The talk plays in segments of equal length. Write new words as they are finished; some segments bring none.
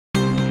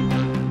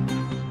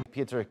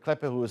Pieter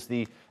Cleppe, who is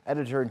the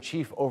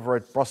editor-in-chief over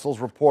at Brussels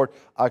Report.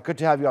 Good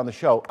to have you on the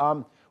show.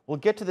 We'll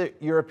get to the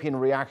European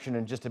reaction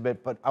in just a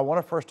bit, but I want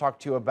to first talk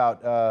to you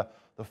about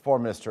the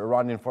foreign minister,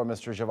 Iranian foreign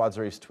minister Javad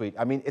Zarif's tweet.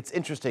 I mean, it's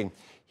interesting.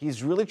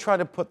 He's really trying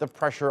to put the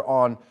pressure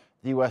on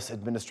the U.S.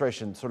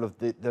 administration. Sort of,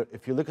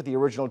 if you look at the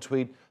original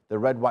tweet, the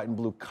red, white, and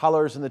blue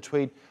colors in the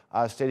tweet,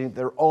 stating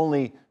there are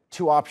only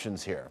two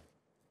options here.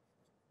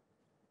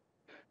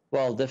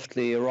 Well,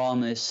 definitely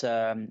Iran is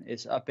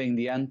upping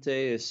the ante,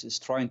 is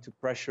trying to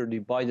pressure the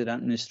Biden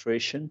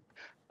administration,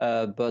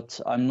 but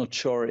I'm not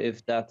sure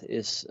if that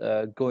is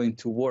going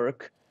to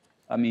work.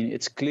 I mean,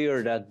 it's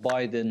clear that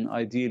Biden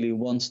ideally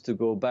wants to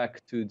go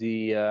back to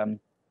the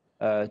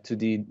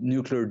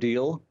nuclear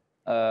deal,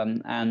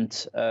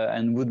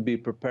 and would be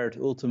prepared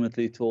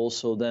ultimately to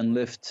also then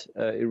lift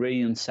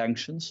Iranian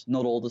sanctions,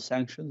 not all the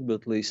sanctions,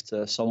 but at least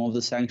some of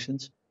the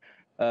sanctions.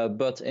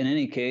 But in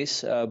any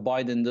case,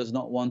 Biden does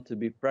not want to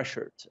be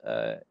pressured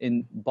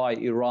by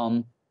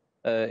Iran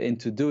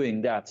into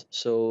doing that.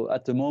 So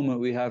at the moment,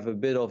 we have a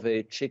bit of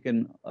a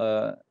chicken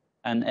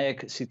and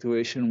egg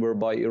situation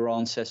whereby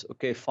Iran says,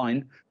 okay,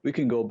 fine, we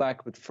can go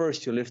back, but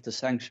first you lift the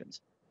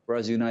sanctions.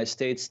 Whereas the United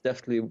States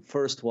definitely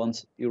first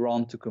wants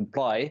Iran to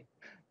comply,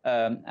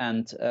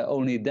 and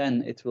only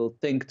then it will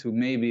think to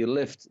maybe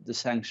lift the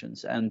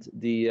sanctions. And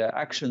the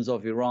actions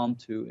of Iran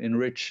to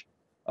enrich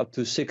up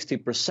to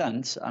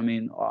 60%, I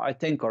mean, I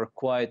think are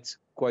quite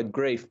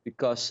grave,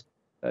 because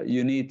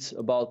you need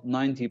about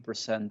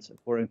 90%,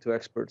 according to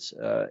experts,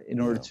 in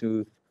order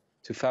to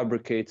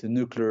fabricate a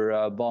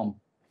nuclear bomb.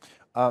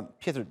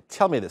 Pieter,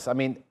 tell me this. I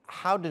mean,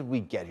 how did we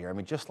get here? I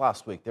mean, just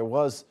last week,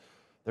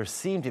 there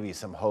seemed to be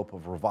some hope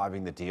of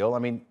reviving the deal. I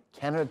mean,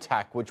 can an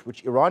attack,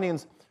 which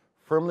Iranians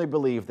firmly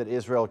believe that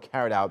Israel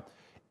carried out,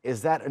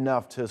 is that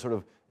enough to sort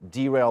of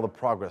derail the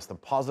progress, the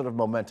positive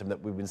momentum that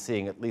we've been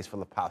seeing, at least for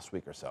the past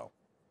week or so?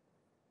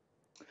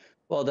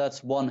 Well,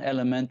 that's one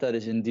element that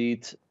is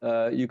indeed,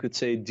 you could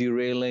say,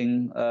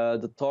 derailing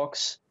the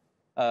talks.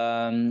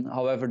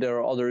 However, there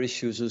are other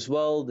issues as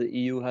well. The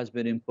EU has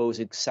been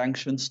imposing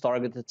sanctions,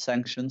 targeted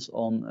sanctions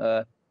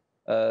on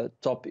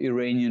top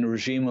Iranian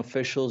regime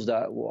officials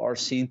that are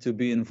seen to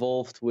be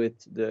involved with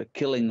the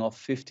killing of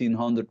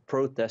 1,500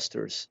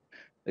 protesters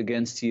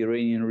against the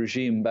Iranian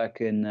regime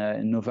back in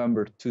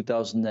November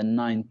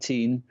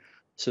 2019.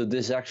 So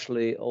this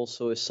actually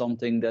also is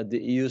something that the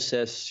EU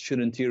says should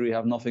in theory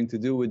have nothing to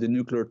do with the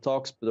nuclear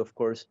talks, but of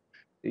course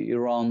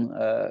Iran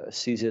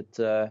sees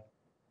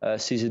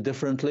it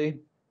differently.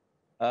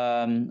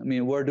 I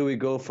mean, where do we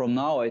go from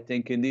now? I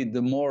think indeed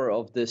the more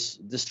of this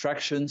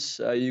distractions,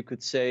 you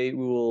could say,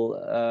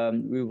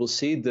 we will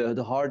see,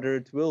 the harder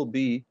it will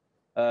be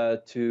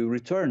to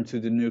return to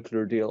the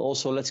nuclear deal.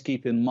 Also, let's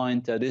keep in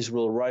mind that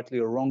Israel, rightly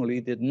or wrongly,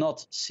 did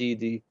not see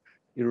the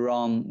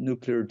Iran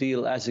nuclear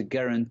deal as a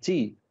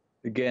guarantee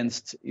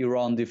against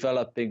Iran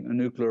developing a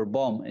nuclear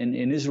bomb.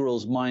 In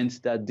Israel's mind,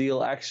 that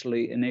deal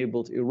actually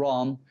enabled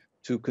Iran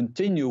to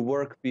continue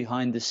work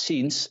behind the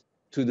scenes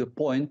to the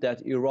point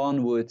that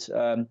Iran would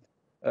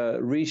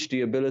reach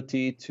the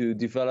ability to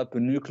develop a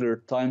nuclear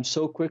time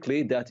so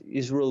quickly that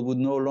Israel would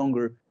no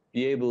longer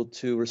be able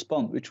to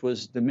respond, which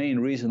was the main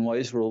reason why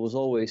Israel was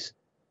always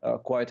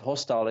quite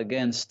hostile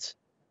against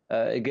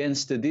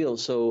the deal.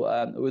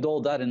 So with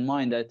all that in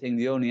mind, I think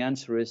the only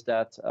answer is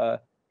that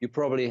you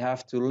probably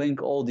have to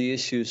link all the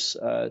issues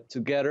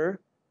together,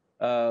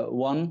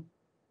 one,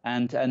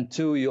 and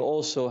two, you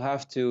also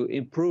have to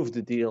improve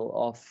the deal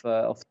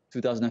of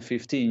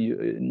 2015.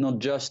 You not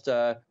just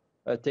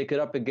take it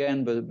up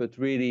again, but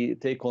really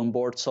take on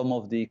board some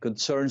of the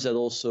concerns that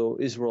also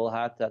Israel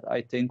had, that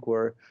I think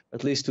were,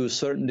 at least to a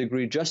certain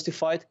degree,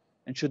 justified,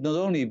 and should not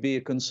only be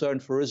a concern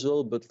for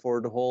Israel, but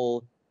for the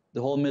whole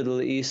Middle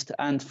East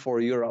and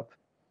for Europe.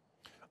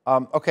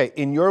 Okay,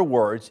 in your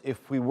words,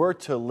 if we were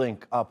to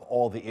link up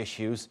all the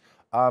issues,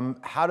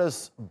 how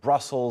does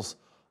Brussels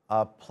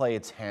play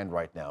its hand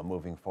right now,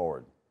 moving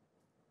forward?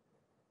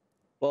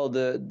 Well,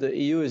 the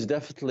EU is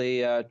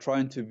definitely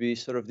trying to be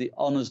sort of the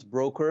honest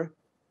broker,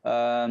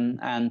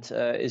 and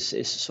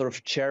is sort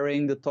of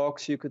chairing the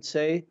talks, you could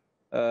say,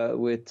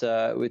 with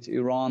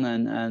Iran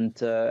and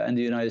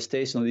the United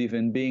States, not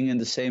even being in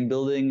the same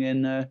building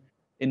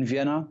in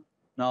Vienna.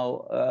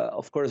 Now,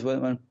 of course,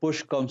 when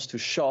push comes to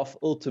shove,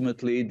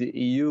 ultimately the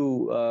EU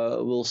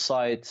will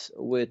side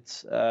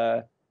with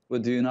the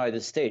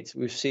United States.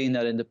 We've seen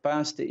that in the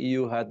past, the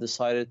EU had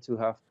decided to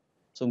have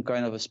some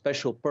kind of a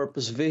special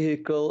purpose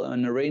vehicle,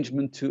 an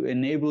arrangement to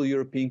enable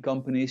European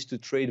companies to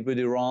trade with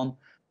Iran,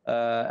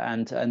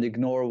 and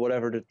ignore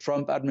whatever the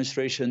Trump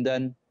administration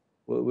then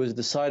was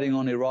deciding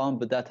on Iran.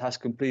 But that has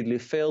completely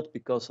failed,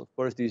 because, of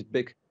course, these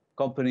big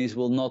companies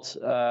will not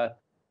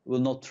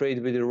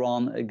trade with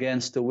Iran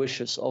against the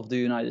wishes of the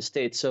United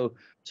States. So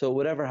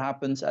whatever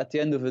happens, at the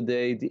end of the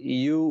day, the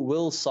EU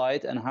will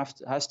side and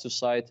has to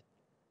side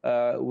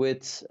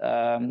with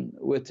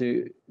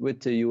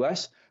the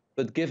US.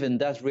 But given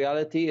that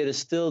reality, it is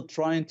still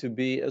trying to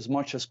be, as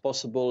much as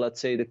possible, let's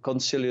say, the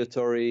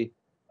conciliatory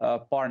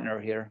partner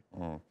here.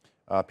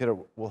 Peter,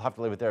 we'll have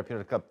to leave it there.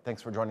 Pieter Cleppe,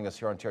 thanks for joining us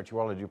here on TRT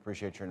World. I do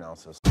appreciate your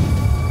analysis.